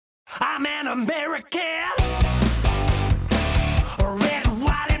I'm an American, red,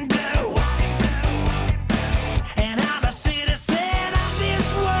 white, and blue, and I'm a citizen of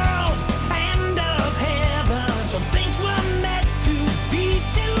this world and of heaven. Some things were meant to be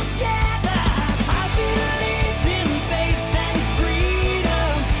together. I believe in faith and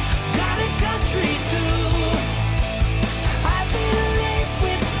freedom, got a country too. I believe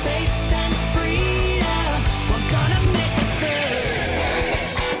with faith and freedom, we're gonna make it through.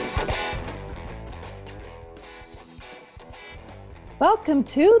 Welcome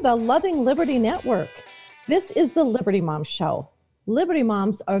to the Loving Liberty Network. This is the Liberty Moms Show. Liberty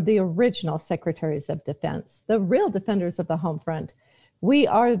Moms are the original secretaries of defense, the real defenders of the home front. We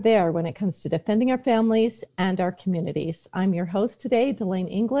are there when it comes to defending our families and our communities. I'm your host today, Delane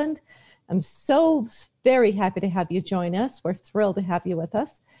England. I'm so very happy to have you join us. We're thrilled to have you with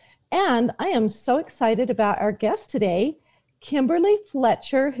us. And I am so excited about our guest today, Kimberly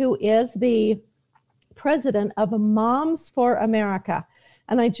Fletcher, who is the president of Moms for America.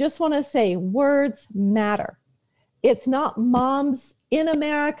 And I just want to say, words matter. It's not moms in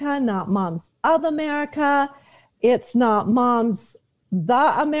America, not moms of America. It's not moms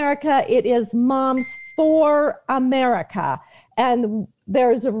the America. It is Moms for America. And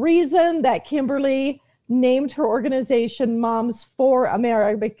there's a reason that Kimberly named her organization Moms for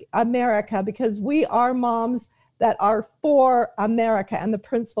America, because we are moms that are for America and the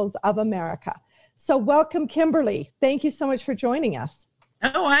principles of America. So welcome, Kimberly. Thank you so much for joining us.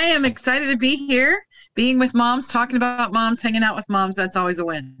 Oh, I am excited to be here, being with moms, talking about moms, hanging out with moms. That's always a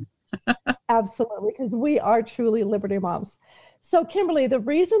win. Absolutely, because we are truly Liberty Moms. So Kimberly, the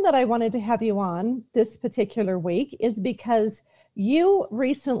reason that I wanted to have you on this particular week is because you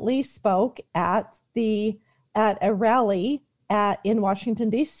recently spoke at a rally in Washington,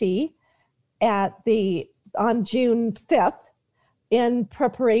 D.C. on June 5th in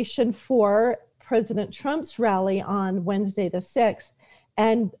preparation for President Trump's rally on Wednesday the 6th.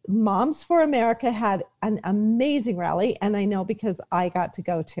 And Moms for America had an amazing rally. And I know because I got to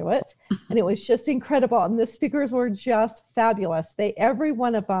go to it. And it was just incredible. And the speakers were just fabulous. Every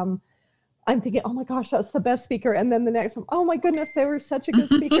one of them, I'm thinking, oh my gosh, that's the best speaker. And then the next one, oh my goodness, they were such a good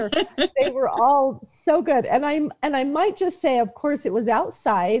speaker. They were all so good. And I might just say, of course, it was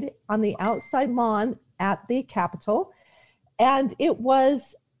outside on the outside lawn at the Capitol. And it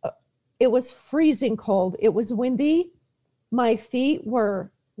was freezing cold. It was windy. My feet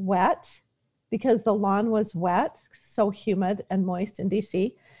were wet because the lawn was wet, so humid and moist in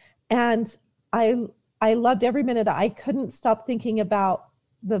DC. And I loved every minute. I couldn't stop thinking about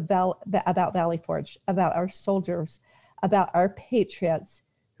about Valley Forge, about our soldiers, about our patriots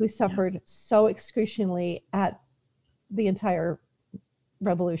who suffered so excruciatingly at the entire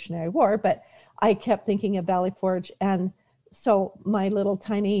Revolutionary War. But I kept thinking of Valley Forge, and so my little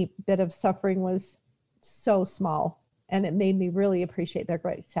tiny bit of suffering was so small, and it made me really appreciate their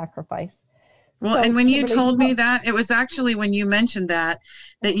great sacrifice. Well, So, and when you Kimberly, told me that, it was actually when you mentioned that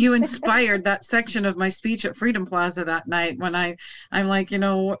you inspired that section of my speech at Freedom Plaza that night, when I'm like,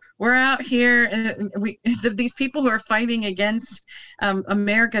 we're out here and these people who are fighting against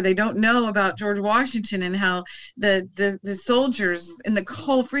America, they don't know about George Washington and how the soldiers in the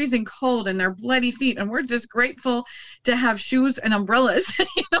cold, freezing cold, and their bloody feet, and we're just grateful to have shoes and umbrellas.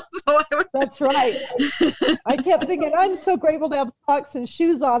 That's right. I kept thinking, I'm so grateful to have socks and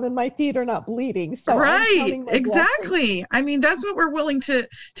shoes on and my feet are not bleeding. So right, exactly. I mean, that's what we're willing to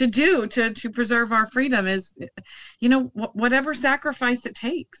do to preserve our freedom is, whatever sacrifice it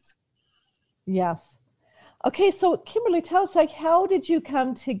takes. Yes. Okay, so Kimberly, tell us, how did you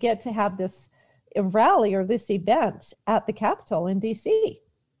come to get to have this rally or this event at the Capitol in DC?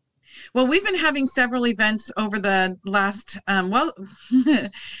 Well, we've been having several events over the last,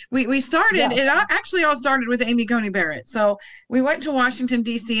 we started, Yes. It actually all started with Amy Coney Barrett. So we went to Washington,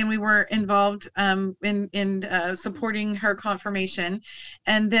 D.C., and we were involved in supporting her confirmation.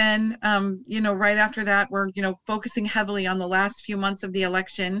 And then, right after that, we're, focusing heavily on the last few months of the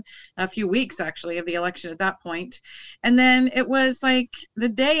election, a few weeks actually of the election at that point. And then it was like the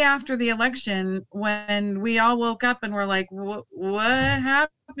day after the election when we all woke up and were like, what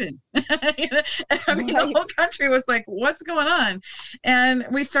happened? I mean, the whole country was like, what's going on? And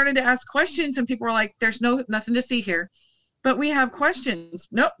we started to ask questions, and people were like, there's nothing to see here, but we have questions.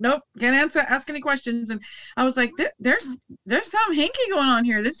 Nope, can't ask any questions. And I was like, there's some hanky going on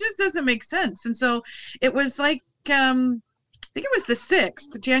here. This just doesn't make sense. And so it was like, I think it was the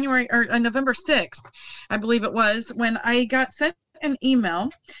 6th, November 6th, I believe it was, when I got sent an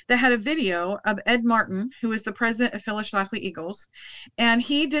email that had a video of Ed Martin, who is the president of Phyllis Schlafly Eagles. And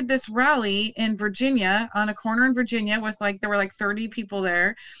he did this rally in Virginia, on a corner in Virginia with there were 30 people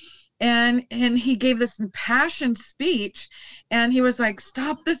there. and he gave this impassioned speech, and he was like,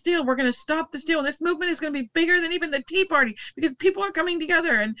 stop the steal, we're going to stop the steal, this movement is going to be bigger than even the Tea Party because people are coming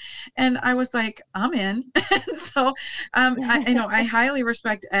together. And I was like, I'm in. And so I highly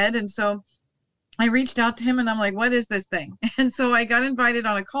respect Ed, and so I reached out to him and I'm like, what is this thing? And so I got invited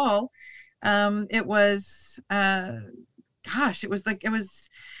on a call. It was I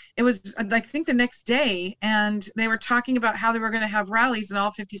think the next day, and they were talking about how they were going to have rallies in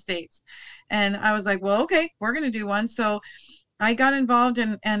all 50 states. And I was like, well, okay, we're going to do one. So I got involved,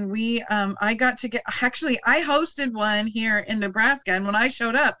 and I hosted one here in Nebraska. And when I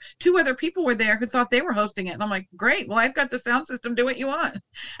showed up, 2 other people were there who thought they were hosting it. And I'm like, great, well, I've got the sound system, do what you want.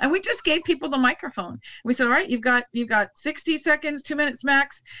 And we just gave people the microphone. We said, all right, you've got 60 seconds, 2 minutes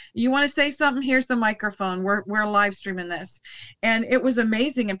max. You want to say something? Here's the microphone. We're live streaming this. And it was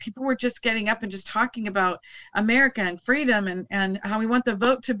amazing. And people were just getting up and just talking about America and freedom, and how we want the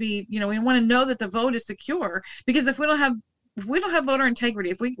vote to be, we want to know that the vote is secure, because if we don't have voter integrity,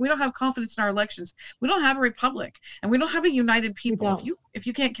 if we don't have confidence in our elections, we don't have a republic, and we don't have a united people if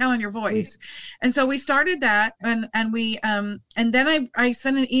you can't count on your voice. And so we started that, and then I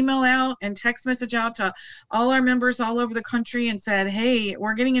sent an email out and text message out to all our members all over the country and said, hey,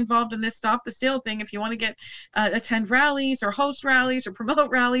 we're getting involved in this Stop the Steal thing. If you want to get attend rallies or host rallies or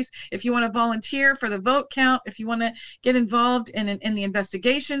promote rallies, if you want to volunteer for the vote count, if you want to get involved in the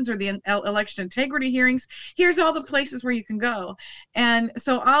investigations or the election integrity hearings, here's all the places where you can go. And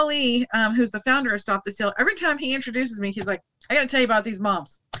so Ali, who's the founder of Stop the Steal, every time he introduces me, he's like, I got to tell you about these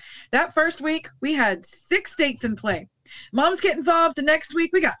moms. That first week, we had 6 states in play. Moms get involved. The next week,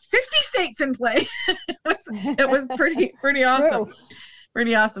 we got 50 states in play. It was pretty awesome. True.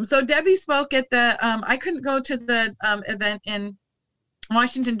 Pretty awesome. So Debbie spoke at the, I couldn't go to the event in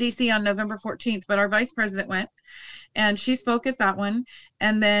Washington, D.C. on November 14th, but our vice president went, and she spoke at that one.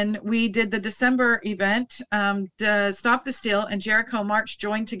 And then we did the December event, Stop the Steal and Jericho March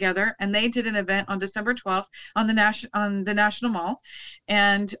joined together, and they did an event on December 12th on the National Mall.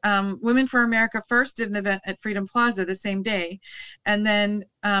 And Women for America First did an event at Freedom Plaza the same day. And then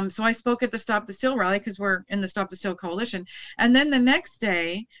so I spoke at the Stop the Steal rally because we're in the Stop the Steal coalition. And then the next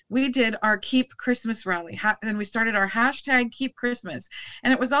day we did our Keep Christmas rally, and we started our hashtag Keep Christmas.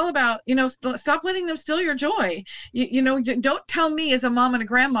 And it was all about, stop letting them steal your joy. Don't tell me as a mom and a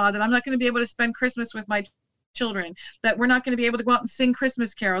grandma that I'm not going to be able to spend Christmas with my children, that we're not going to be able to go out and sing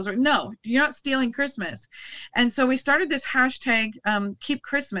Christmas carols, or no, you're not stealing Christmas. And so we started this hashtag Keep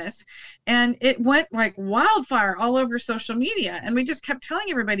Christmas, and it went like wildfire all over social media. And we just kept telling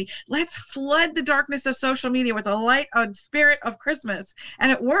everybody, let's flood the darkness of social media with a light, a spirit of Christmas. And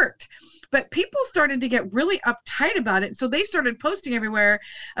it worked. But people started to get really uptight about it. So they started posting everywhere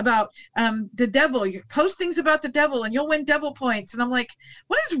about the devil. You post things about the devil and you'll win devil points. And I'm like,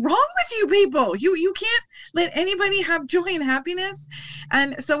 what is wrong with you people? You can't let anybody have joy and happiness.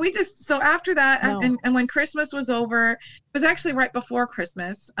 And so so after that, no. and when Christmas was over, it was actually right before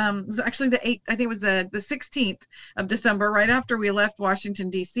Christmas. It was actually the 8th, I think it was the 16th of December, right after we left Washington,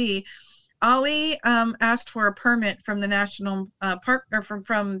 D.C., Ali asked for a permit from the National Park, or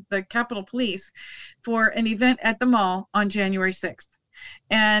from the Capitol Police, for an event at the mall on January 6th.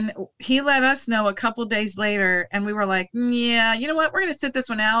 And he let us know a couple days later, and we were like, yeah, you know what? We're going to sit this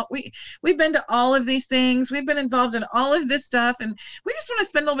one out. We've been to all of these things. We've been involved in all of this stuff, and we just want to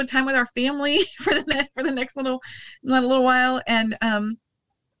spend a little bit of time with our family for the next little while. And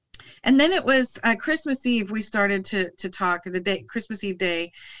then it was Christmas Eve. We started to talk Christmas Eve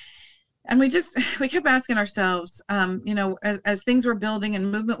day. And we kept asking ourselves, as things were building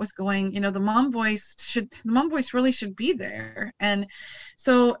and movement was going, the mom voice really should be there. And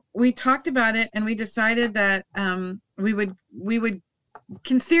so we talked about it, and we decided that we would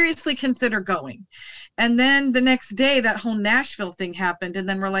seriously consider going. And then the next day, that whole Nashville thing happened, and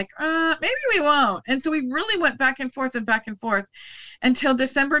then we're like, maybe we won't. And so we really went back and forth until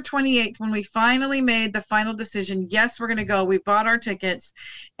December 28th, when we finally made the final decision. Yes, we're going to go. We bought our tickets,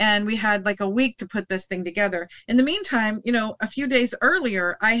 and we had like a week to put this thing together. In the meantime, a few days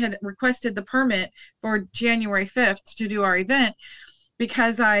earlier, I had requested the permit for January 5th to do our event,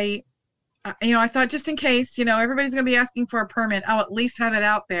 because I thought, just in case, everybody's going to be asking for a permit, I'll at least have it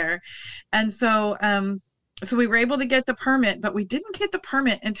out there. And so we were able to get the permit, but we didn't get the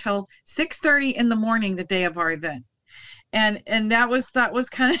permit until 6:30 in the morning, the day of our event. And that was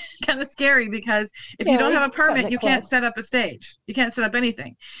kind of scary, because if you don't have a permit, you can't set up a stage. You can't set up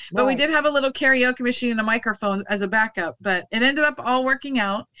anything. But we did have a little karaoke machine and a microphone as a backup, but it ended up all working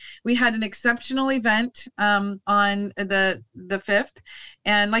out. We had an exceptional event on the 5th.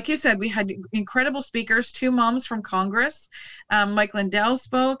 And like you said, we had incredible speakers, 2 moms from Congress. Mike Lindell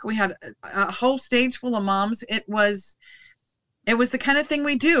spoke. We had a whole stage full of moms. It was the kind of thing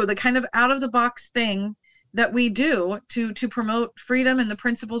we do, the kind of out of the box thing that we do to promote freedom and the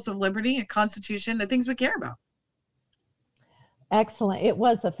principles of liberty and Constitution, the things we care about. Excellent. It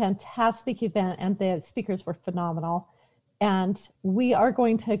was a fantastic event, and the speakers were phenomenal. And we are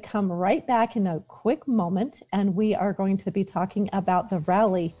going to come right back in a quick moment, and we are going to be talking about the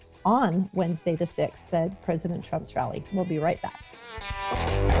rally on Wednesday the 6th, the President Trump's rally. We'll be right back.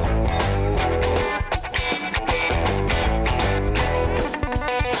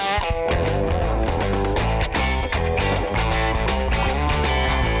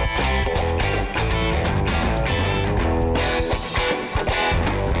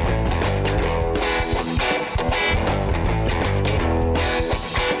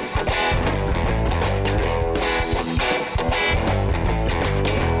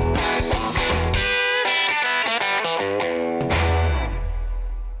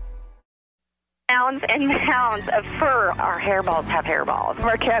 And mounds of fur. Our hairballs have hairballs.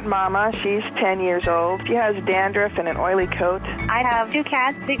 Our cat Mama, she's 10 years old. She has dandruff and an oily coat. I have 2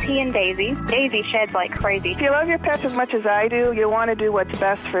 cats, Big P and Daisy. Daisy sheds like crazy. If you love your pets as much as I do, you want to do what's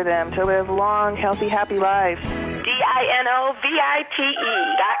best for them to live long, healthy, happy lives.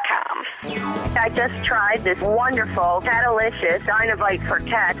 DINOVITE.com. I just tried this wonderful Catalicious Dynovite for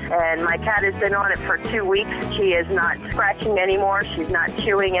cats, and my cat has been on it for 2 weeks. She is not scratching anymore. She's not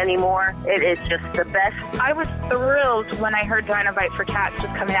chewing anymore. It is just the best. I was thrilled when I heard Dynovite for cats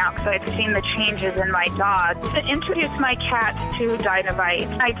was coming out, because I'd seen the changes in my dog. To introduce my cats to Dynovite,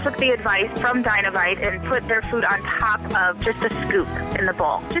 I took the advice from Dynovite and put their food on top of just a scoop in the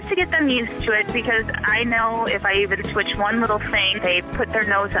bowl, just to get them used to it, because I know if I even switch one little thing, they put their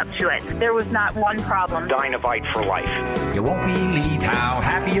nose up to it. There was not one problem. Dynovite for life. You won't believe how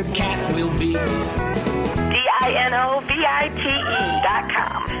happy your cat will be.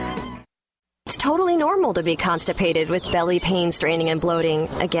 DINOVITE.com. It's totally normal to be constipated with belly pain, straining, and bloating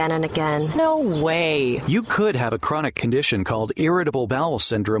again and again. No way. You could have a chronic condition called irritable bowel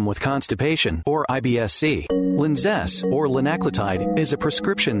syndrome with constipation, or IBS-C. Linzess, or linaclotide, is a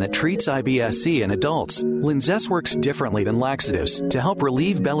prescription that treats IBS-C in adults. Linzess works differently than laxatives to help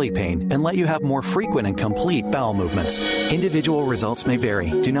relieve belly pain and let you have more frequent and complete bowel movements. Individual results may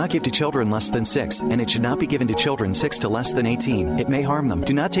vary. Do not give to children less than 6, and it should not be given to children 6 to less than 18. It may harm them.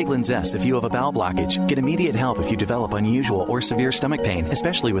 Do not take Linzess if you have a bowel blockage. Get immediate help if you develop unusual or severe stomach pain,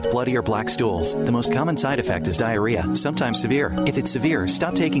 especially with bloody or black stools. The most common side effect is diarrhea, sometimes severe. If it's severe,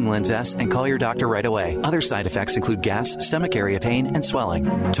 stop taking Linzess and call your doctor right away. Other side effects include gas, stomach area pain, and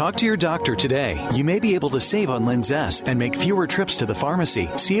swelling. Talk to your doctor today. You may be able to save on Linzess and make fewer trips to the pharmacy.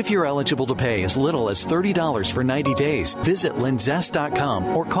 See if you're eligible to pay as little as $30 for 90 days. Visit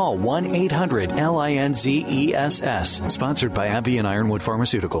Linzess.com or call 1-800-LINZESS. Sponsored by AbbVie and Ironwood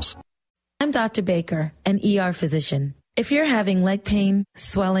Pharmaceuticals. I'm Dr. Baker, an ER physician. If you're having leg pain,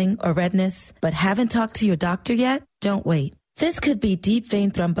 swelling, or redness, but haven't talked to your doctor yet, don't wait. This could be deep vein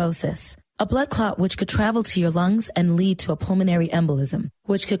thrombosis, a blood clot which could travel to your lungs and lead to a pulmonary embolism,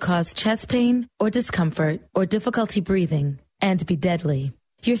 which could cause chest pain or discomfort or difficulty breathing and be deadly.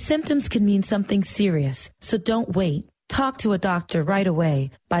 Your symptoms could mean something serious, so don't wait. Talk to a doctor right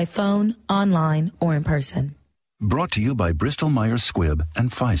away, by phone, online, or in person. Brought to you by Bristol-Myers Squibb and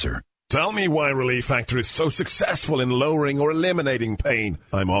Pfizer. Tell me why Relief Factor is so successful in lowering or eliminating pain.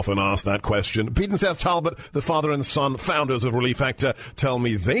 I'm often asked that question. Pete and Seth Talbot, the father and son founders of Relief Factor, tell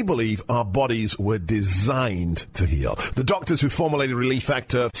me they believe our bodies were designed to heal. The doctors who formulated Relief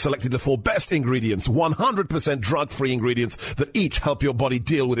Factor selected the 4 best ingredients, 100% drug-free ingredients that each help your body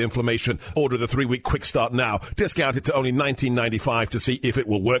deal with inflammation. Order the 3-week quick start now. Discount it to only $19.95 to see if it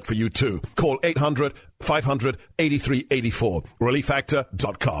will work for you too. Call 800-500-8384.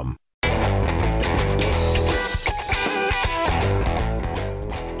 ReliefFactor.com.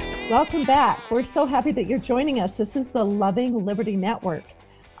 Welcome back. We're so happy that you're joining us. This is the Loving Liberty Network.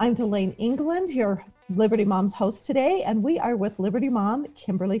 I'm Delane England, your Liberty Moms host today, and we are with Liberty Mom,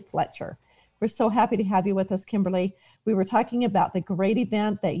 Kimberly Fletcher. We're so happy to have you with us, Kimberly. We were talking about the great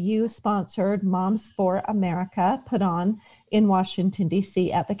event that you sponsored, Moms for America, put on in Washington,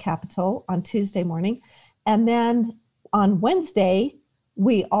 D.C. at the Capitol on Tuesday morning. And then on Wednesday,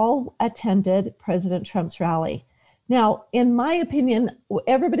 we all attended President Trump's rally. Now, in my opinion,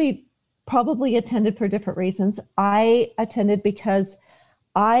 everybody probably attended for different reasons. I attended because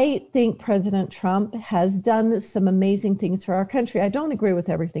I think President Trump has done some amazing things for our country. I don't agree with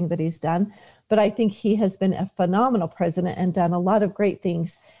everything that he's done, but I think he has been a phenomenal president and done a lot of great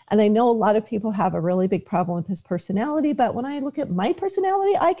things. And I know a lot of people have a really big problem with his personality, but when I look at my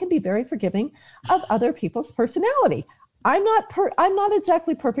personality, I can be very forgiving of other people's personality. I'm not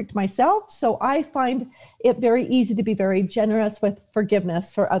exactly perfect myself, so I find it very easy to be very generous with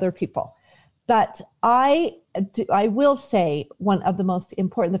forgiveness for other people. But I will say one of the most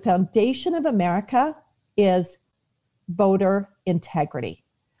important, the foundation of America is voter integrity.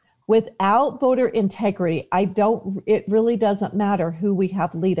 Without voter integrity, it really doesn't matter who we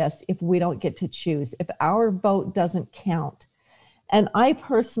have lead us if we don't get to choose, if our vote doesn't count. And I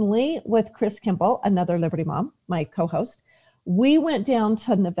personally, with Chris Kimball, another Liberty Mom, my co-host, we went down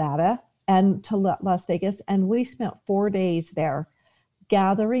to Nevada and to Las Vegas, and we spent 4 days there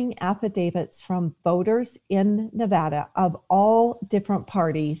gathering affidavits from voters in Nevada of all different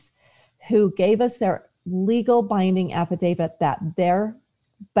parties who gave us their legal binding affidavit that their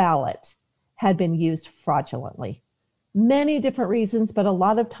ballot had been used fraudulently. Many different reasons, but a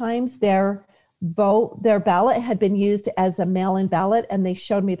lot of times their ballot had been used as a mail-in ballot, and they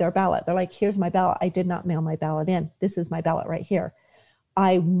showed me their ballot. They're like, here's my ballot. I did not mail my ballot in. This is my ballot right here.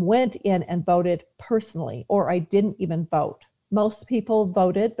 I went in and voted personally, or I didn't even vote. Most people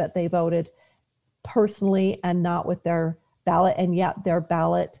voted, but they voted personally and not with their ballot, and yet their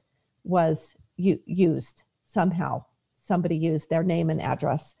ballot was used somehow. Somebody used their name and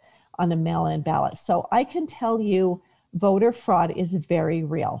address on a mail-in ballot. So I can tell you voter fraud is very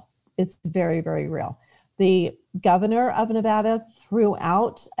real. It's very, very real. The governor of Nevada threw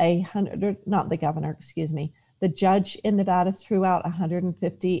out the judge in Nevada threw out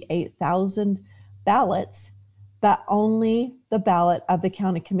 158,000 ballots, but only the ballot of the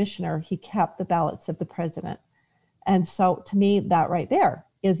county commissioner. He kept the ballots of the president. And so to me, that right there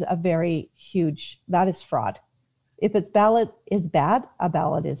is a very huge, that is fraud. If its ballot is bad, a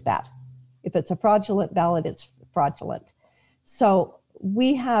ballot is bad. If it's a fraudulent ballot, it's fraudulent. So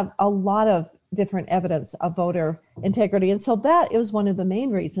we have a lot of different evidence of voter integrity. And so that is one of the main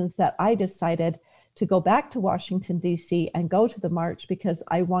reasons that I decided to go back to Washington, D.C. and go to the march, because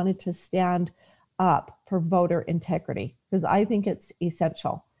I wanted to stand up for voter integrity, because I think it's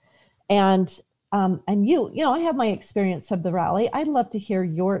essential. And I have my experience of the rally. I'd love to hear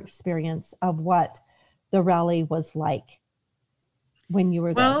your experience of what the rally was like when you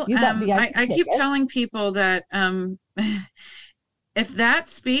were there. Well, I keep telling people that if that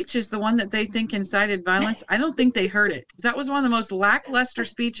speech is the one that they think incited violence, I don't think they heard it. That was one of the most lackluster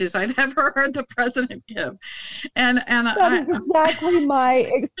speeches I've ever heard the president give. And that is exactly my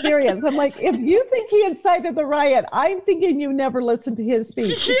experience. I'm like, if you think he incited the riot, I'm thinking you never listened to his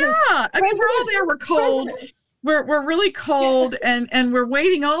speech. Yeah, I mean, we're all there. We're cold. We're really cold, and we're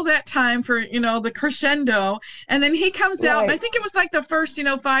waiting all that time for, the crescendo. And then he comes out, and I think it was like the first,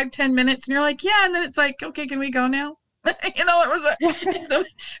 5-10 minutes, and you're like, yeah. And then it's like, okay, can we go now? It was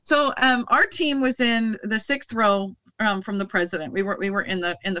our team was in the 6th row from the president. We were in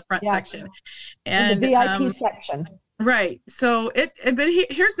the front section, and in the VIP section. Right. So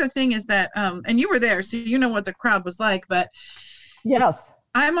here's the thing is that and you were there, so you know what the crowd was like. But yes,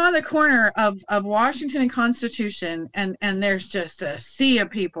 I'm on the corner of Washington and Constitution, and there's just a sea of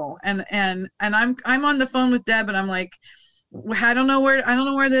people, and I'm on the phone with Deb, and I'm like, I don't know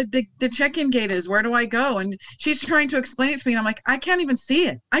where the check-in gate is. Where do I go? And she's trying to explain it to me, and I'm like, I can't even see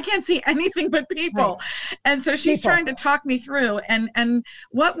it. I can't see anything but people. Right. And so she's trying to talk me through, and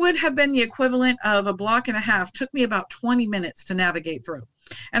what would have been the equivalent of a block and a half took me about 20 minutes to navigate through.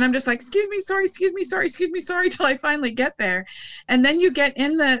 And I'm just like, excuse me, sorry, till I finally get there. And then you get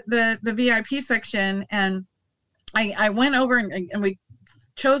in the VIP section, and I went over and we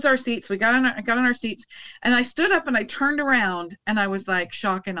chose our seats. We got on our seats, and I stood up and I turned around, and I was like,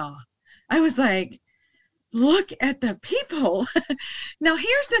 shock and awe. I was like, look at the people. Now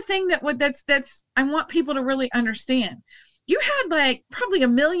here's the thing that's I want people to really understand. You had like probably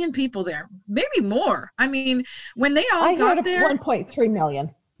 1 million people there, maybe more. I mean, when they all got there, 1.3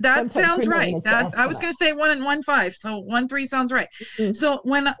 million. That sounds right. I was going to say 1.15, so 1.3 sounds right. Mm-hmm. So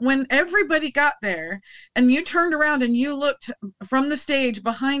when everybody got there, and you turned around and you looked from the stage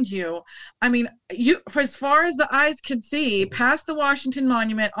behind you, I mean, for as far as the eyes could see, past the Washington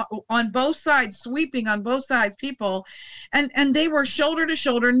Monument, on both sides, sweeping on both sides, people, and they were shoulder to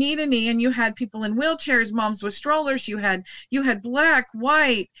shoulder, knee to knee, and you had people in wheelchairs, moms with strollers, you had black,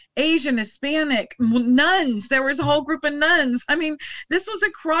 white, Asian, Hispanic, nuns. There was a whole group of nuns. I mean, this was a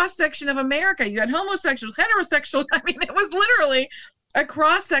cross section of America. You had homosexuals, heterosexuals. I mean, it was literally a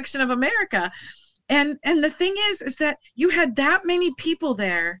cross section of America. And the thing is that you had that many people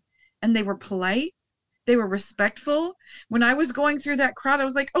there, and they were polite. They were respectful. When I was going through that crowd, I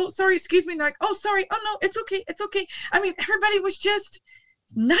was like, oh, sorry, excuse me. And they're like, oh, sorry. Oh, no, it's okay. It's okay. I mean, everybody was just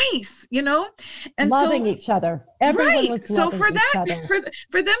nice, and loving each other. Everyone right. was So loving for each that, other.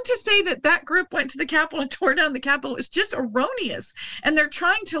 for them to say that group went to the Capitol and tore down the Capitol is just erroneous. And they're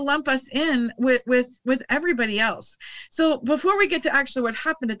trying to lump us in with everybody else. So before we get to actually what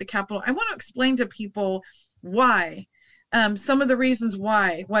happened at the Capitol, I want to explain to people why. Some of the reasons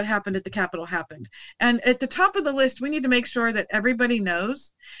why what happened at the Capitol happened. And at the top of the list, we need to make sure that everybody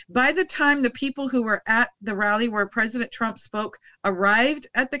knows by the time the people who were at the rally where President Trump spoke arrived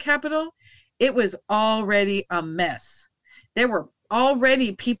at the Capitol, it was already a mess. There were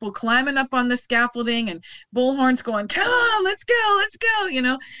already people climbing up on the scaffolding and bullhorns going, come on, let's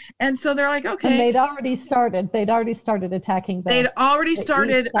go, And so they're like, okay. And they'd already started attacking They'd already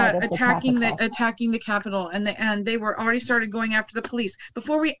started attacking the Capitol, and they were already started going after the police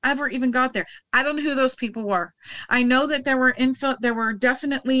before we ever even got there. I don't know who those people were. I know that there were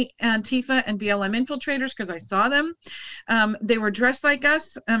definitely Antifa and BLM infiltrators because I saw them. They were dressed like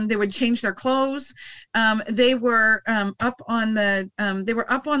us. They would change their clothes. They were up on the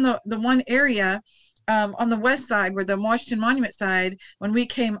one area on the west side, where the Washington Monument side, when we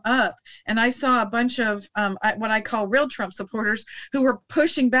came up, and I saw a bunch of what I call real Trump supporters who were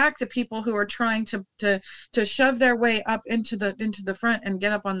pushing back the people who were trying to shove their way up into the front and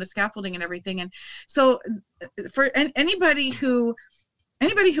get up on the scaffolding and everything. And so for anybody who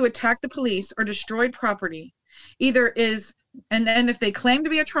attacked the police or destroyed property, either is and if they claim to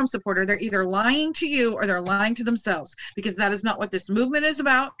be a Trump supporter, they're either lying to you or they're lying to themselves, because that is not what this movement is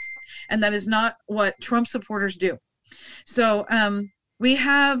about, and that is not what Trump supporters do. So we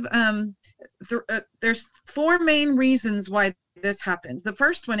have there's four main reasons why this happened. The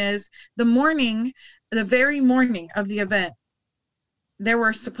first one is the very morning of the event, there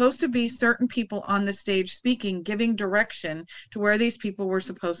were supposed to be certain people on the stage speaking, giving direction to where these people were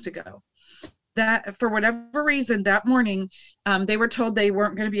supposed to go. That for whatever reason that morning, they were told they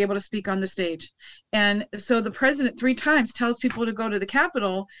weren't going to be able to speak on the stage. And so the president 3 times tells people to go to the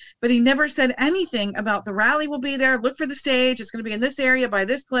Capitol, but he never said anything about the rally will be there. Look for the stage. It's going to be in this area by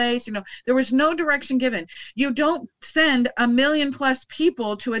this place. There was no direction given. You don't send 1 million+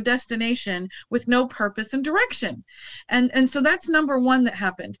 people to a destination with no purpose and direction. And so that's number one that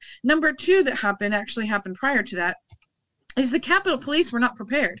happened. Number two that actually happened prior to that, is the Capitol Police were not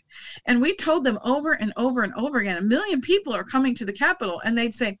prepared. And we told them over and over and over again, 1 million people are coming to the Capitol. And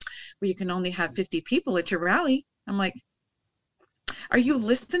they'd say, well, you can only have 50 people at your rally. I'm like, are you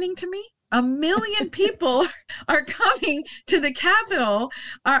listening to me? 1 million people are coming to the Capitol.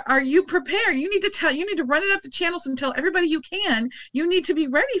 Are you prepared? You need to run it up the channels and tell everybody you can. You need to be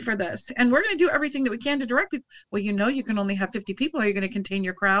ready for this. And we're going to do everything that we can to direct people. Well, you can only have 50 people. Are you going to contain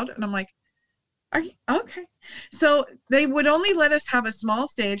your crowd? And I'm like, are you okay? So they would only let us have a small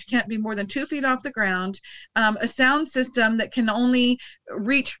stage, can't be more than 2 feet off the ground, a sound system that can only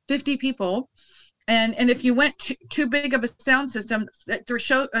reach 50 people. And if you went too big of a sound system, that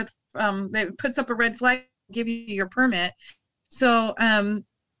puts up a red flag, give you your permit. So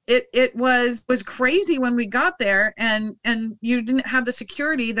it was crazy when we got there, and you didn't have the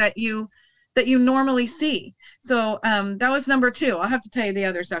security that you normally see. So that was number two. I'll have to tell you the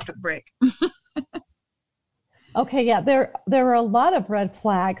others after the break. Okay, yeah, there are a lot of red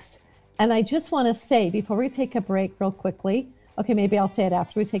flags, and I just want to say before we take a break real quickly, okay, maybe I'll say it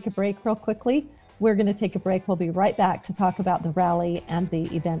after we take a break real quickly. We're going to take a break. We'll be right back to talk about the rally and the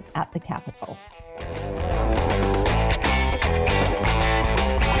event at the Capitol.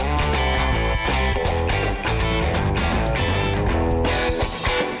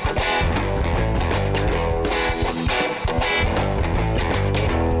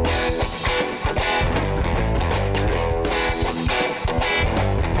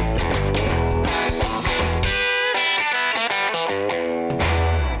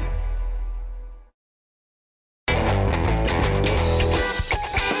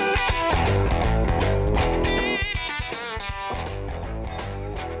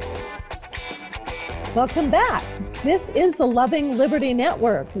 Welcome back. This is the Loving Liberty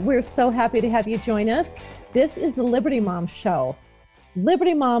Network. We're so happy to have you join us. This is the Liberty Mom Show.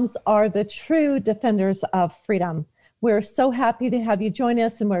 Liberty Moms are the true defenders of freedom. We're so happy to have you join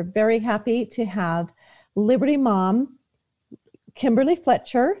us, and we're very happy to have Liberty Mom Kimberly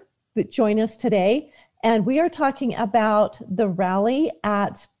Fletcher join us today. And we are talking about the rally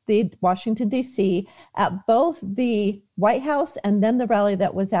at the Washington, D.C., at both the White House and then the rally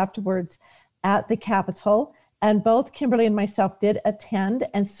that was afterwards at the Capitol. And both Kimberly and myself did attend.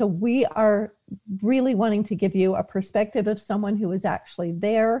 And so we are really wanting to give you a perspective of someone who was actually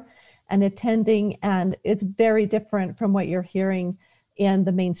there and attending. And it's very different from what you're hearing in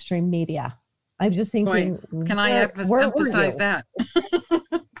the mainstream media. I'm just thinking, boy, can I emphasize that?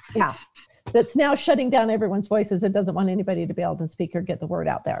 Yeah. That's now shutting down everyone's voices. It doesn't want anybody to be able to speak or get the word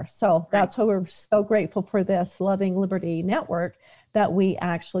out there. So that's why we're so grateful for this Loving Liberty Network, that we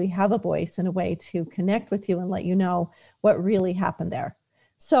actually have a voice and a way to connect with you and let you know what really happened there.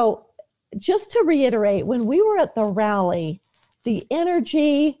 So just to reiterate, when we were at the rally, the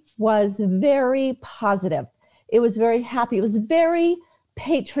energy was very positive. It was very happy. It was very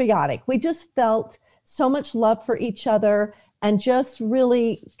patriotic. We just felt so much love for each other and just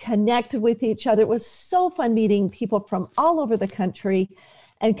really connected with each other. It was so fun meeting people from all over the country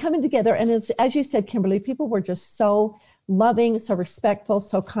and coming together. And as you said, Kimberly, people were just so loving, so respectful,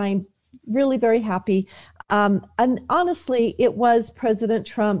 so kind, really very happy. And honestly, it was President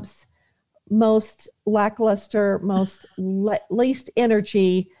Trump's most lackluster, most least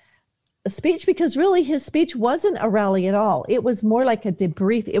energy speech, because really his speech wasn't a rally at all. It was more like a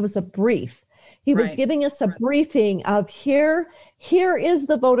debrief. It was a brief. He was giving us a briefing of here is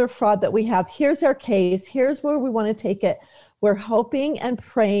the voter fraud that we have. Here's our case. Here's where we want to take it. We're hoping and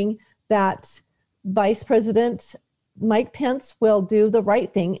praying that Vice President Mike Pence will do the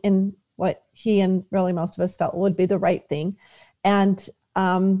right thing in what he and really most of us felt would be the right thing. And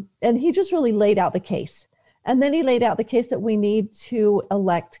he just really laid out the case. And then he laid out the case that we need to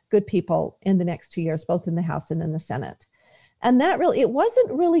elect good people in the next 2 years, both in the House and in the Senate. And that really, it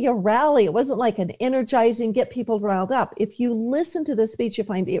wasn't really a rally. It wasn't like an energizing, get people riled up. If you listen to the speech, you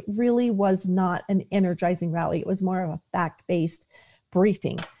find it really was not an energizing rally. It was more of a fact-based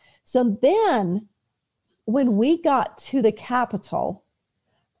briefing. So then when we got to the Capitol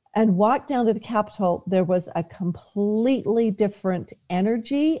and walked down to the Capitol, there was a completely different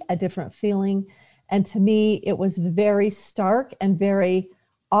energy, a different feeling. And to me, it was very stark and very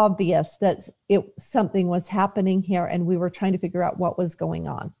obvious that something was happening here, and we were trying to figure out what was going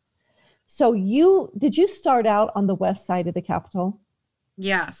on. So did you start out on the west side of the Capitol?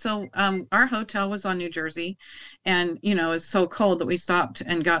 Yeah. So our hotel was on New Jersey, and it's so cold that we stopped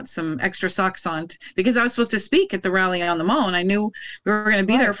and got some extra socks on because I was supposed to speak at the rally on the Mall, and I knew we were going to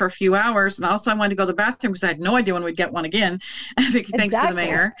be there for a few hours. And also I wanted to go to the bathroom because I had no idea when we'd get one again. Thanks to the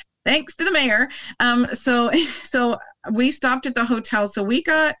mayor. Thanks to the mayor. So we stopped at the hotel. So we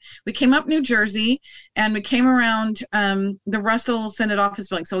came up New Jersey, and we came around the Russell Senate office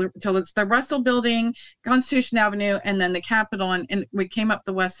building. So it's the Russell building, Constitution Avenue, and then the Capitol, and we came up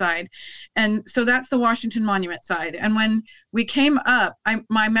the west side. And so that's the Washington Monument side. And when we came up, I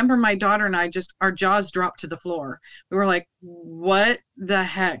remember my daughter and I our jaws dropped to the floor. We were like, what the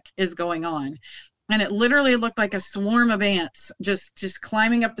heck is going on? And it literally looked like a swarm of ants just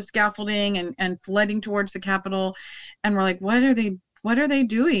climbing up the scaffolding and flooding towards the Capitol. And we're like, what are they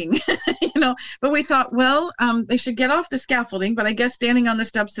doing? But we thought, well, they should get off the scaffolding, but I guess standing on the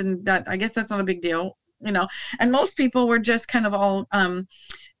steps I guess that's not a big deal, and most people were just kind of all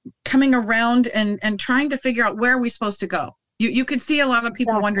coming around and trying to figure out where are we supposed to go. You could see a lot of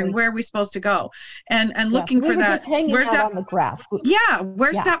people wondering where are we supposed to go and looking for that. Where's that on the grass? Yeah.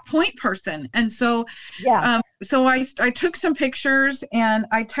 Where's that point person? And so, so I took some pictures and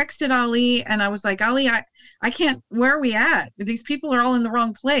I texted Ali and I was like, Ali, I can't, where are we at? These people are all in the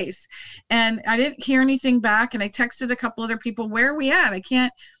wrong place. And I didn't hear anything back. And I texted a couple other people, where are we at?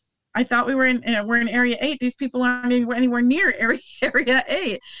 I thought we're in area 8. These people aren't anywhere near area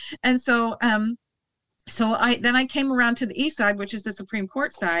 8. And so, So I came around to the east side, which is the Supreme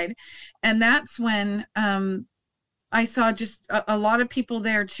Court side, and that's when I saw just a lot of people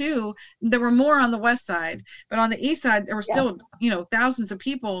there too. There were more on the west side, but on the east side there were still thousands of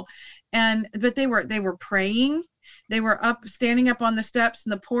people, but they were praying. They were standing up on the steps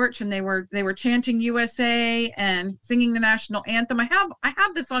in the porch, and they were chanting USA and singing the national anthem. I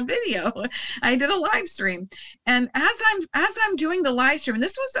have this on video. I did a live stream, and as I'm doing the live stream, and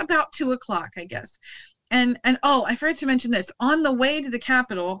this was about 2:00, I guess. And I forgot to mention this. On the way to the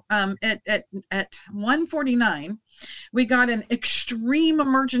Capitol, at 1:49, we got an extreme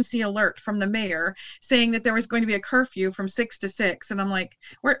emergency alert from the mayor saying that there was going to be a curfew from 6 to 6. And I'm like,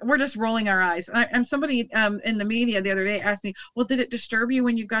 we're just rolling our eyes. And somebody in the media the other day asked me, well, did it disturb you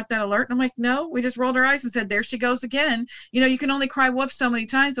when you got that alert? And I'm like, no, we just rolled our eyes and said, there she goes again. You can only cry wolf so many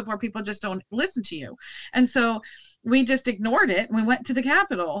times before people just don't listen to you. And so we just ignored it. And we went to the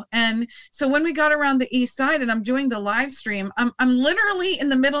Capitol. And so when we got around the east side and I'm doing the live stream, I'm literally in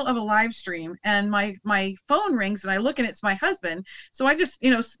the middle of a live stream, and my phone rings and I look and it's my husband. So I just,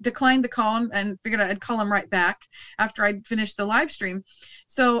 declined the call and figured I'd call him right back after I'd finished the live stream.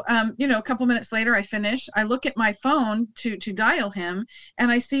 So, a couple minutes later, I finish. I look at my phone to dial him,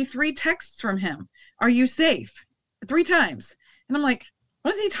 and I see 3 texts from him. Are you safe? 3 times. And I'm like,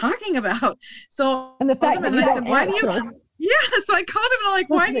 what is he talking about? So and the fact that I said, why do you? Yeah. So I called him and I'm like,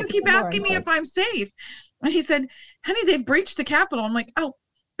 why do you keep asking me if I'm safe? And he said, honey, they've breached the Capitol. I'm like, oh,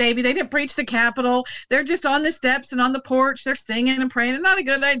 baby, they didn't breach the Capitol. They're just on the steps and on the porch. They're singing and praying. It's not a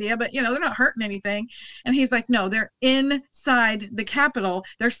good idea, but they're not hurting anything. And he's like, no, they're inside the Capitol.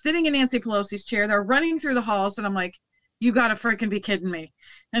 They're sitting in Nancy Pelosi's chair. They're running through the halls. And I'm like, you got to freaking be kidding me.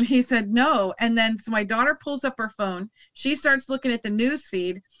 And he said, no. And then so my daughter pulls up her phone. She starts looking at the news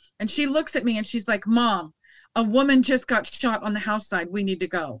feed, and she looks at me and she's like, Mom, a woman just got shot on the house side. We need to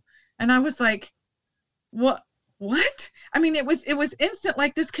go. And I was like, what? I mean, it was instant.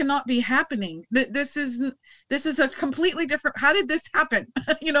 Like, this cannot be happening. This is a completely different. How did this happen?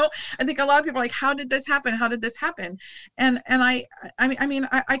 I think a lot of people are like, how did this happen? How did this happen? And I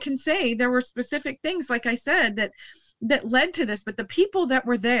can say there were specific things, like I said, that led to this, but the people that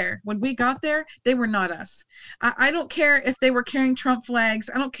were there when we got there, they were not us. I don't care if they were carrying Trump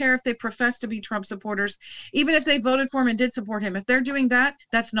flags. I don't care if they profess to be Trump supporters, even if they voted for him and did support him. If they're doing that,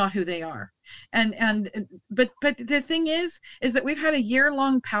 that's not who they are. But the thing is that we've had a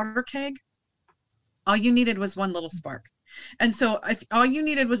year-long powder keg. All you needed was one little spark. And so if all you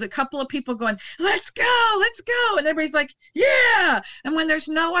needed was a couple of people going, let's go. And everybody's like, yeah. And when there's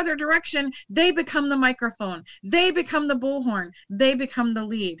no other direction, they become the microphone. They become the bullhorn. They become the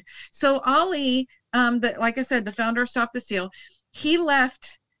lead. So Ali, like I said, the founder of Stop the Steal, he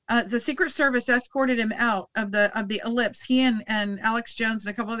left. The Secret Service escorted him out of the Ellipse. He and Alex Jones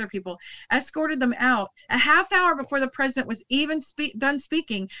and a couple other people escorted them out a half hour before the president was even done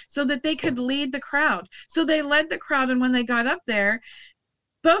speaking, so that they could lead the crowd. So they led the crowd, and when they got up there,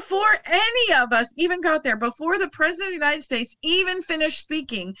 before any of us even got there, before the president of the United States even finished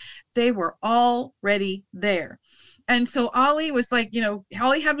speaking, they were already there. And so Ali was like,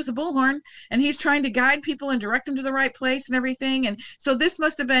 all he had was a bullhorn, and he's trying to guide people and direct them to the right place and everything. And so this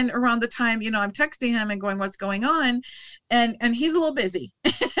must have been around the time, I'm texting him and going, what's going on? And he's a little busy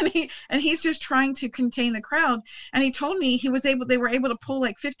and he's just trying to contain the crowd. And he told me they were able to pull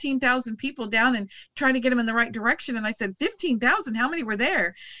like 15,000 people down and try to get them in the right direction. And I said, 15,000, how many were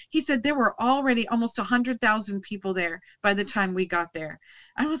there? He said there were already almost 100,000 people there by the time we got there.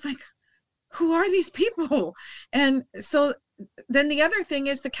 I was like, who are these people? And so then the other thing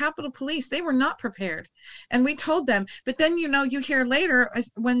is the Capitol Police, they were not prepared. And we told them, but then, you hear later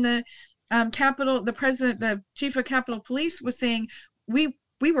when the the chief of Capitol Police was saying, we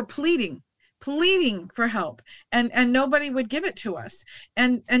were pleading for help, and nobody would give it to us.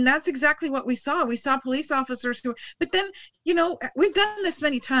 And that's exactly what we saw. We saw police officers but then, we've done this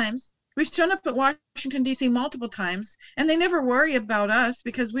many times. We've shown up at Washington, D.C. multiple times, and they never worry about us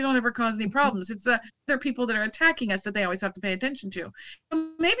because we don't ever cause any problems. It's the other people that are attacking us that they always have to pay attention to.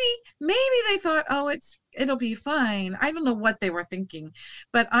 Maybe they thought, it'll be fine. I don't know what they were thinking,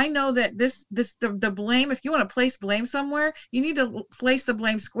 but I know that the blame, if you want to place blame somewhere, you need to place the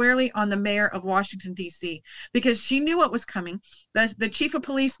blame squarely on the mayor of Washington, D.C., because she knew what was coming. The chief of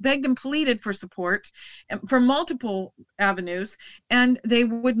police begged and pleaded for support from multiple avenues, and they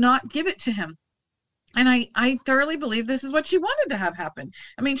would not give it to him. And I thoroughly believe this is what she wanted to have happen.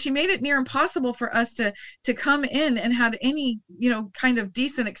 I mean, she made it near impossible for us to come in and have any, kind of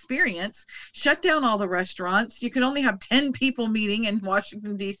decent experience, shut down all the restaurants. You could only have 10 people meeting in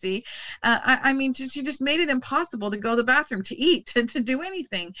Washington, D.C. She just made it impossible to go to the bathroom, to eat, to do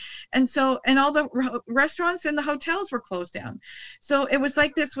anything. And all the restaurants and the hotels were closed down. So it was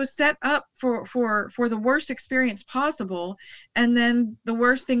like this was set up for the worst experience possible. And then the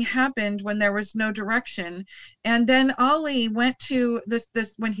worst thing happened when there was no direction. And then Ali went to this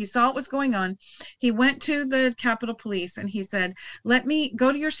when he saw what was going on, he went to the Capitol Police and he said, let me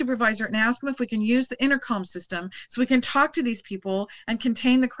go to your supervisor and ask him if we can use the intercom system so we can talk to these people and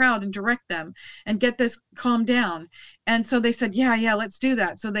contain the crowd and direct them and get this calmed down. And so they said, yeah, let's do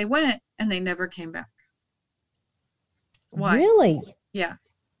that. So they went and they never came back. Why? Really? Yeah.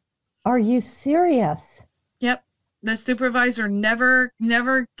 Are you serious? Yep. The supervisor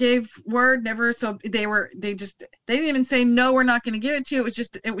never gave word, so they didn't even say, no, we're not going to give it to you.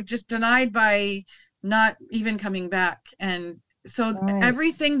 It was just denied by not even coming back. And so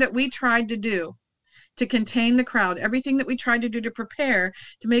Everything that we tried to do to contain the crowd, everything that we tried to do to prepare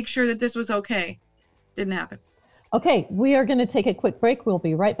to make sure that this was okay, didn't happen. Okay, we are going to take a quick break. We'll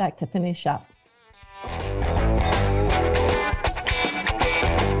be right back to finish up.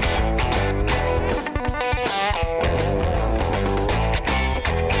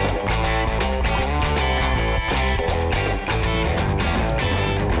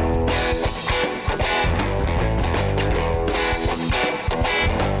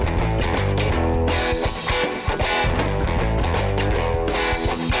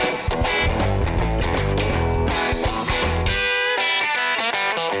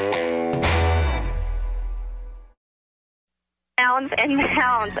 Mounds and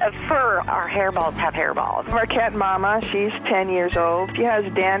mounds of fur. Our hairballs have hairballs. Our cat Mama, she's 10 years old. She has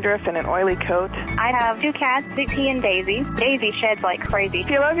dandruff and an oily coat. I have 2 cats, Dixie and Daisy. Daisy sheds like crazy. If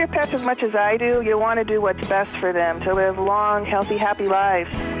you love your pets as much as I do, you'll want to do what's best for them to live long, healthy, happy lives.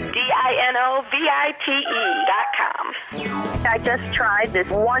 DINOVITE.com. I just tried this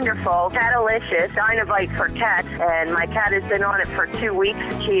wonderful Catalicious Dynavite for cats, and my cat has been on it for 2 weeks.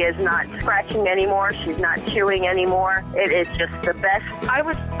 She is not scratching anymore. She's not chewing anymore. It is just the best. I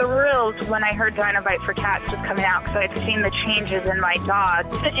was thrilled when I heard Dynavite for cats was coming out because I'd seen the changes in my dog.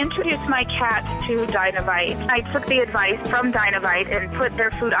 To introduce my cat to Dynavite, I took the advice from Dynavite and put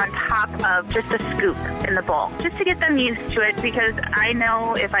their food on top of just a scoop in the bowl, just to get them used to it, because I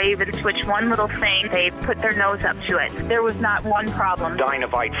know if I even switch one little thing, they put their nose up to it. There was not one problem.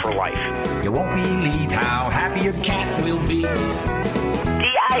 Dynavite for life. You won't believe how happy your cat will be.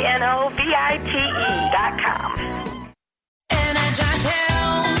 DINOVITE.com.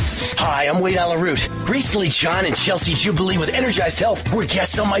 Hi, I'm Wade Alaroot. Recently, John and Chelsea Jubilee with Energized Health were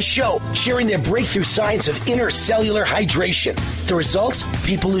guests on my show, sharing their breakthrough science of intercellular hydration. The results?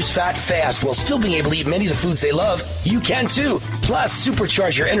 People lose fat fast while still being able to eat many of the foods they love. You can too. Plus,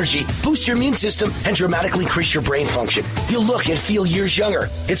 supercharge your energy, boost your immune system, and dramatically increase your brain function. You'll look and feel years younger.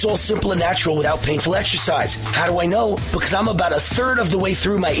 It's all simple and natural without painful exercise. How do I know? Because I'm about a third of the way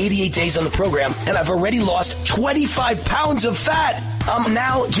through my 88 days on the program, and I've already lost 25 pounds of fat. I'm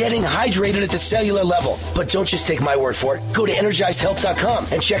now getting hydrated at the cellular level. But don't just take my word for it. Go to EnergizedHealth.com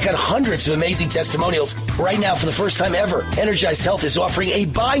and check out hundreds of amazing testimonials. Right now, for the first time ever, Energized Health is offering a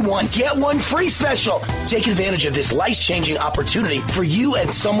buy one, get one free special. Take advantage of this life-changing opportunity for you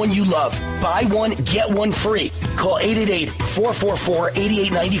and someone you love. Buy one, get one free. Call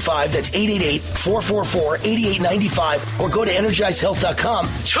 888-444-8895. That's 888-444-8895. Or go to EnergizedHealth.com.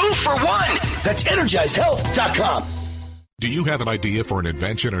 2 for 1. That's EnergizedHealth.com. Do you have an idea for an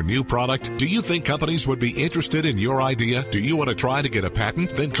invention or new product? Do you think companies would be interested in your idea? Do you want to try to get a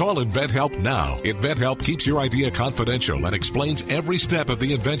patent? Then call InventHelp now. InventHelp keeps your idea confidential and explains every step of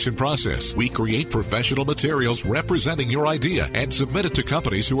the invention process. We create professional materials representing your idea and submit it to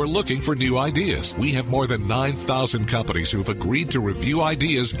companies who are looking for new ideas. We have more than 9,000 companies who've agreed to review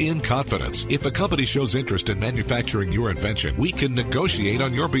ideas in confidence. If a company shows interest in manufacturing your invention, we can negotiate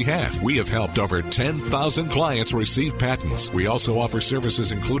on your behalf. We have helped over 10,000 clients receive patents. We also offer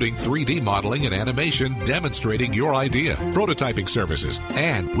services including 3D modeling and animation demonstrating your idea, prototyping services,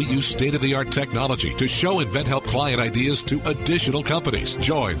 and we use state-of-the-art technology to show InventHelp client ideas to additional companies.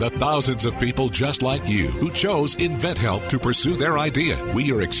 Join the thousands of people just like you who chose InventHelp to pursue their idea.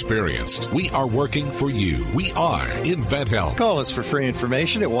 We are experienced. We are working for you. We are InventHelp. Call us for free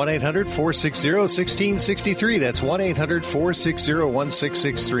information at 1-800-460-1663. That's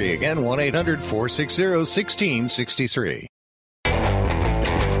 1-800-460-1663. Again, 1-800-460-1663.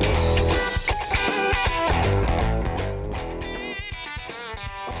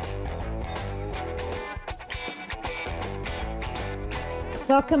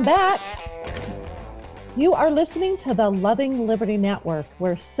 Welcome back. You are listening to the Loving Liberty Network.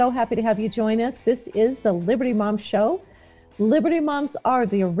 We're so happy to have you join us. This is the Liberty Mom Show. Liberty Moms are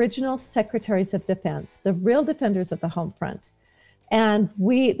the original secretaries of defense, the real defenders of the home front. And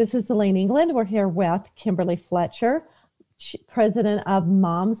this is Elaine England. We're here with Kimberly Fletcher, president of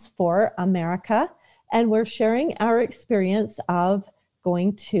Moms for America. And we're sharing our experience of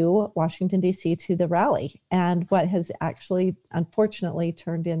going to Washington, D.C. to the rally, and what has actually, unfortunately,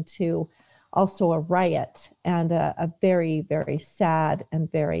 turned into also a riot and a very, very sad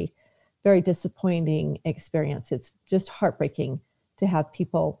and very, very disappointing experience. It's just heartbreaking to have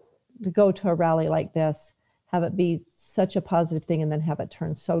people to go to a rally like this, have it be such a positive thing, and then have it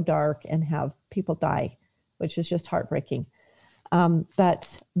turn so dark and have people die, which is just heartbreaking.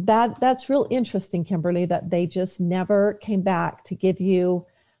 But that's real interesting, Kimberly, that they just never came back to give you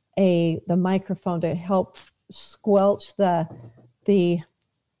the microphone to help squelch the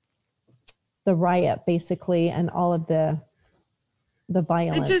riot, basically, and all of the the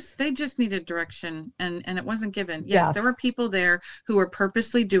violence. They just needed direction, and it wasn't given. Yes, there were people there who were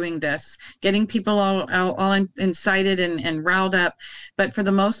purposely doing this, getting people all incited and riled up. But for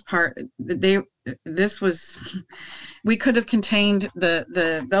the most part, we could have contained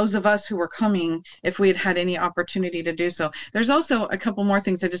those of us who were coming if we had had any opportunity to do so. There's also a couple more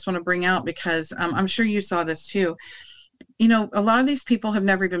things I just want to bring out, because I'm sure you saw this too. You know, a lot of these people have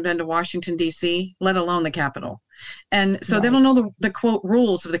never even been to Washington, D.C., let alone the Capitol. And so They don't know the quote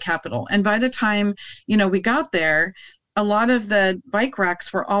rules of the Capitol. And by the time, we got there, a lot of the bike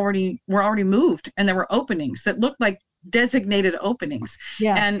racks were already moved, and there were openings that looked like designated openings.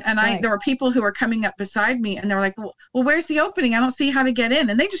 Yes, there were people who were coming up beside me, and they were like, well, where's the opening? I don't see how to get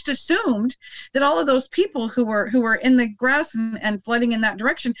in. And they just assumed that all of those people who were in the grass and flooding in that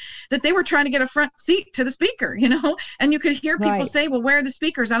direction, that they were trying to get a front seat to the speaker, and you could hear people say, well, where are the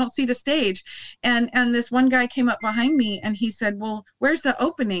speakers? I don't see the stage. And this one guy came up behind me, and he said, well, where's the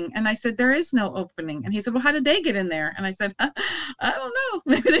opening? And I said, there is no opening. And he said, well, how did they get in there? And I said, I don't know.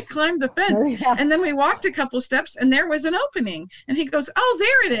 Maybe they climbed the fence. Yeah. And then we walked a couple steps, and there was an opening, and he goes, oh,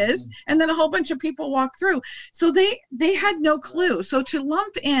 there it is. And then a whole bunch of people walked through. So they had no clue. So to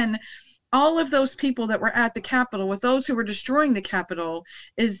lump in all of those people that were at the Capitol with those who were destroying the Capitol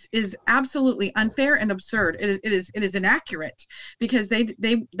is absolutely unfair and absurd. It is inaccurate, because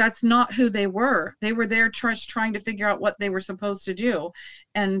that's not who they were. They were there trying to figure out what they were supposed to do,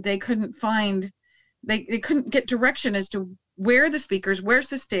 and they couldn't they couldn't get direction as to where are the speakers, where's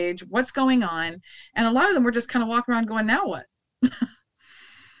the stage, what's going on. And a lot of them were just kind of walking around going, now what?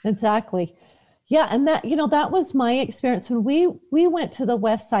 Exactly. Yeah. And that was my experience when we went to the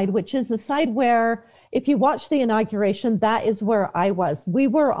west side, which is the side where, if you watch the inauguration, that is where I was. We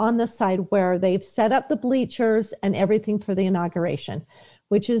were on the side where they've set up the bleachers and everything for the inauguration,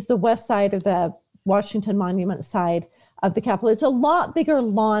 which is the west side of the Washington Monument side of the Capitol. It's a lot bigger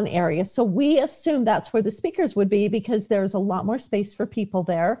lawn area. So we assumed that's where the speakers would be, because there's a lot more space for people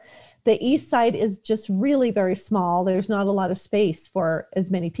there. The east side is just really very small. There's not a lot of space for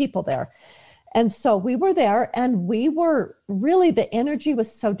as many people there. And so we were there, and we were really, the energy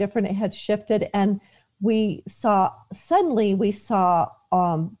was so different. It had shifted, and we saw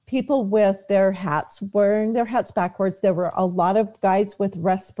people with their hats, wearing their hats backwards. There were a lot of guys with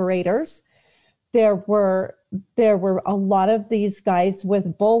respirators. There were a lot of these guys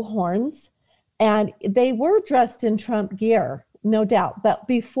with bullhorns, and they were dressed in Trump gear, no doubt. But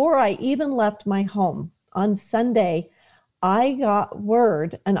before I even left my home on Sunday, I got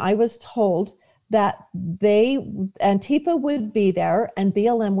word, and I was told that Antifa would be there and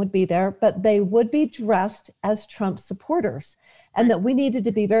BLM would be there, but they would be dressed as Trump supporters, and that we needed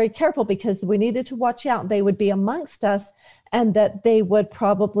to be very careful because we needed to watch out. They would be amongst us, and that they would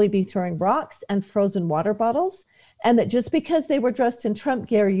probably be throwing rocks and frozen water bottles, and that just because they were dressed in Trump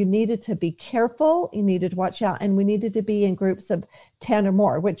gear, you needed to be careful, you needed to watch out, and we needed to be in groups of 10 or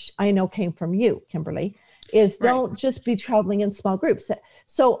more, which I know came from you, Kimberly, is don't just be traveling in small groups.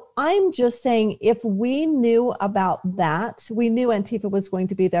 So I'm just saying, if we knew about that, we knew Antifa was going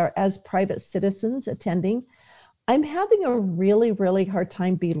to be there as private citizens attending. I'm having a really, really hard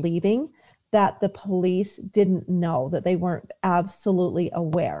time believing that the police didn't know, that they weren't absolutely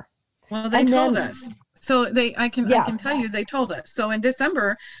aware. Well, they told us. So I can tell you, they told us. So in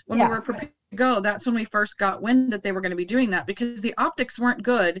December, when we were prepared to go, that's when we first got wind that they were going to be doing that, because the optics weren't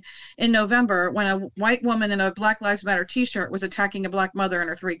good in November when a white woman in a Black Lives Matter t-shirt was attacking a black mother and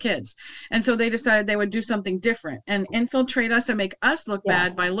her 3 kids. And so they decided they would do something different and infiltrate us and make us look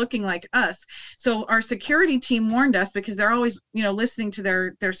bad by looking like us. So our security team warned us, because they're always, listening to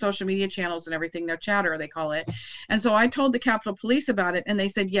their social media channels and everything, their chatter, they call it. And so I told the Capitol Police about it, and they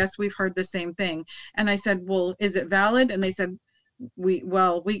said, yes, we've heard the same thing. And I said, well, is it valid? And they said, we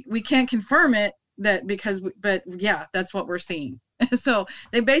can't confirm it, but yeah, that's what we're seeing. So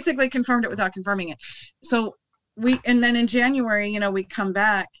they basically confirmed it without confirming it. So and then in January, we come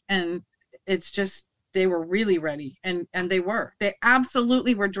back, and it's just, they were really ready, and they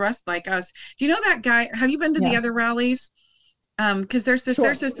absolutely were dressed like us. Do you know that guy? Have you been to the other rallies? Because there's this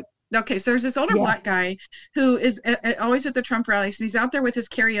Okay, so there's this older black guy who is always at the Trump rallies. And he's out there with his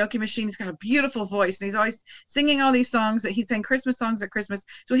karaoke machine. He's got a beautiful voice, and he's always singing all these songs that he sang Christmas songs at Christmas.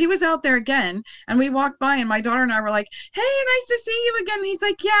 So he was out there again, and we walked by, and my daughter and I were like, "Hey, nice to see you again." And he's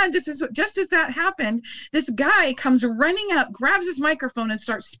like, "Yeah." And just as that happened, this guy comes running up, grabs his microphone, and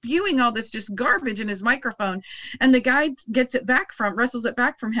starts spewing all this just garbage in his microphone. And the guy wrestles it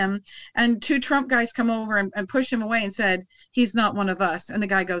back from him, and 2 Trump guys come over and push him away and said, "He's not one of us." And the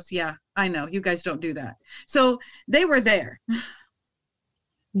guy goes, "Yeah, I know, you guys don't do that." So they were there.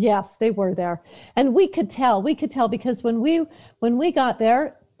 Yes, they were there. And we could tell because when we got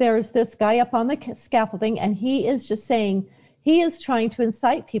there, there's this guy up on the scaffolding, and he is just saying, he is trying to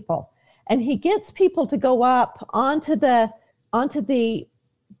incite people. And he gets people to go up onto the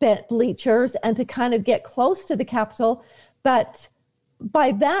bleachers and to kind of get close to the Capitol. But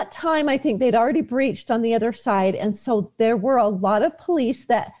by that time, I think they'd already breached on the other side. And so there were a lot of police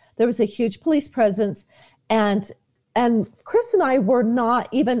there was a huge police presence. And Chris and I were not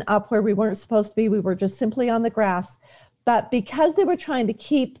even up where we weren't supposed to be. We were just simply on the grass. But because they were trying to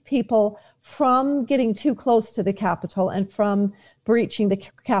keep people from getting too close to the Capitol and from breaching the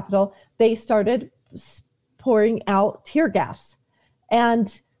Capitol, they started pouring out tear gas.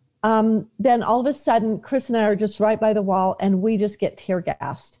 And then all of a sudden, Chris and I are just right by the wall, and we just get tear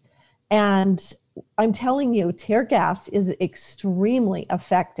gassed. And I'm telling you, tear gas is extremely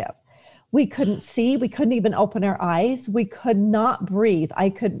effective. We couldn't see. We couldn't even open our eyes. We could not breathe.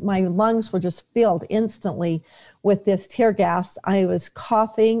 My lungs were just filled instantly with this tear gas. I was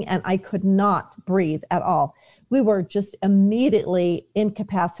coughing and I could not breathe at all. We were just immediately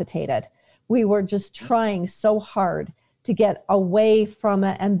incapacitated. We were just trying so hard to get away from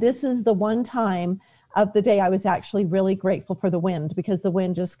it. And this is the one time of the day I was actually really grateful for the wind, because the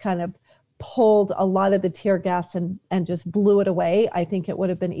wind just kind of pulled a lot of the tear gas and just blew it away. I think it would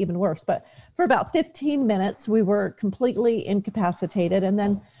have been even worse. But for about 15 minutes, we were completely incapacitated. And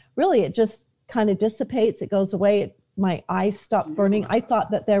then really it just kind of dissipates. It goes away. My eyes stopped burning. I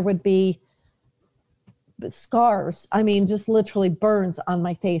thought that there would be scars. I mean, just literally burns on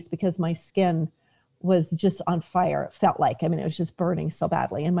my face because my skin was just on fire. It felt like, it was just burning so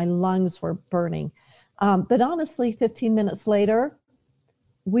badly, and my lungs were burning. But honestly, 15 minutes later,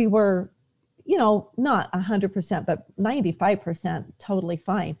 we were, not 100%, but 95% totally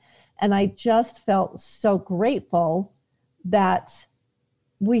fine. And I just felt so grateful that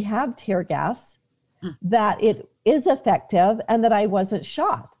we have tear gas, that it is effective, and that I wasn't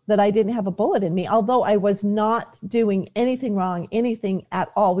shot, that I didn't have a bullet in me, although I was not doing anything wrong, anything at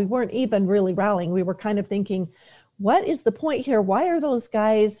all. We weren't even really rallying. We were kind of thinking, what is the point here? Why are those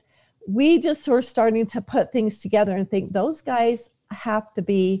guys? We just were starting to put things together and think those guys have to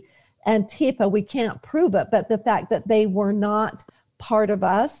be Antifa. We can't prove it, but the fact that they were not part of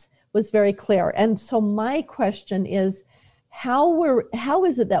us was very clear. And so my question is, how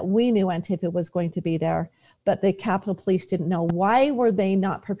is it that we knew Antifa was going to be there, but the Capitol Police didn't know? Why were they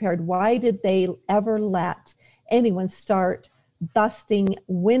not prepared? Why did they ever let anyone start busting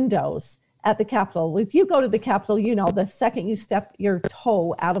windows at the Capitol? If you go to the Capitol, the second you step your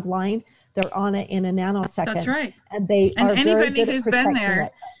toe out of line, they're on it in a nanosecond. That's right. And anybody who's been there.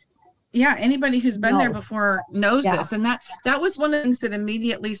 It. Yeah, anybody who's been there before knows this. And that was one of the things that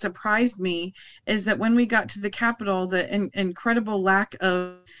immediately surprised me, is that when we got to the Capitol, the incredible lack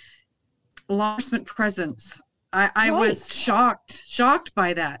of law enforcement presence. I was shocked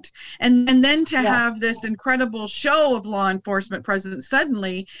by that. And then to have this incredible show of law enforcement presence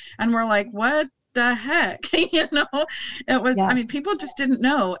suddenly, and we're like, what the heck? It was, people just didn't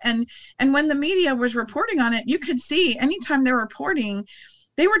know. And when the media was reporting on it, you could see anytime they're reporting,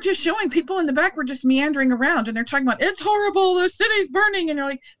 they were just showing people in the back were just meandering around, and they're talking about, it's horrible, the city's burning. And you're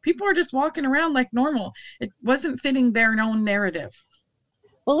like, people are just walking around like normal. It wasn't fitting their own narrative.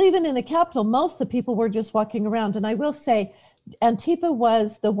 Well, even in the Capitol, most of the people were just walking around. And I will say, Antifa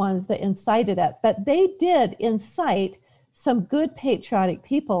was the ones that incited it, but they did incite some good patriotic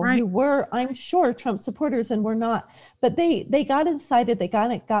people who were, I'm sure, Trump supporters and were not. But they got incited, they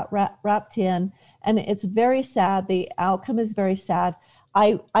got wrapped in, and it's very sad. The outcome is very sad.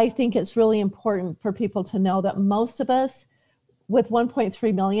 I think it's really important for people to know that most of us, with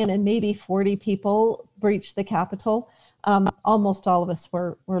 1.3 million and maybe 40 people breached the Capitol, almost all of us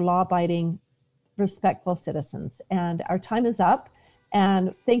were law-abiding, respectful citizens. And our time is up.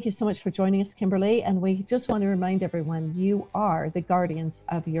 And thank you so much for joining us, Kimberly. And we just want to remind everyone, you are the guardians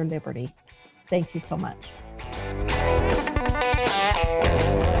of your liberty. Thank you so much.